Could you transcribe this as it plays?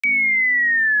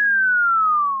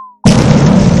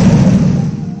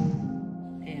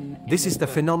This is the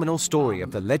phenomenal story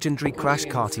of the legendary crash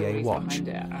Cartier watch.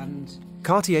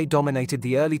 Cartier dominated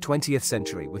the early 20th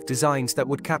century with designs that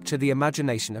would capture the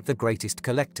imagination of the greatest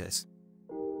collectors.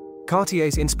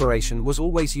 Cartier's inspiration was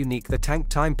always unique. The tank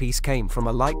timepiece came from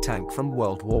a light tank from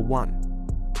World War I.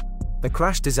 The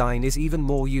crash design is even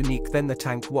more unique than the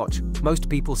tank watch. Most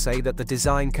people say that the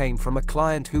design came from a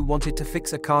client who wanted to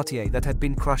fix a Cartier that had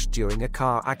been crushed during a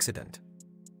car accident.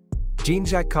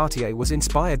 Jean-Jacques Cartier was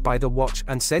inspired by the watch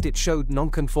and said it showed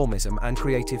nonconformism and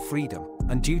creative freedom,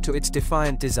 and due to its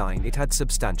defiant design it had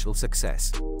substantial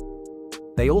success.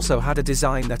 They also had a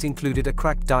design that included a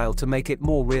cracked dial to make it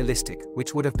more realistic,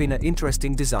 which would have been an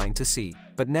interesting design to see,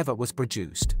 but never was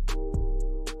produced.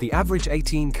 The average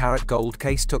 18-karat gold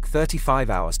case took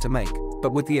 35 hours to make,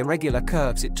 but with the irregular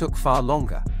curves it took far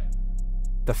longer.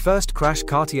 The first crash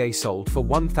Cartier sold for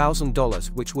 $1,000,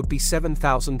 which would be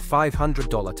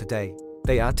 $7,500 today.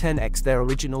 They are 10x their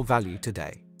original value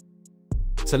today.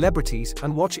 Celebrities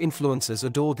and watch influencers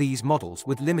adore these models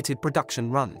with limited production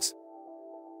runs.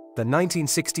 The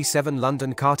 1967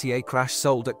 London Cartier crash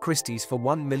sold at Christie's for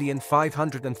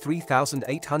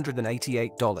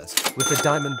 $1,503,888, with the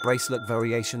diamond bracelet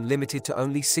variation limited to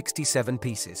only 67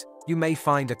 pieces. You may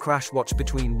find a crash watch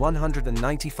between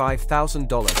 $195,000 and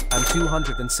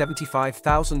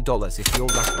 $275,000 if you're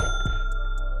lucky.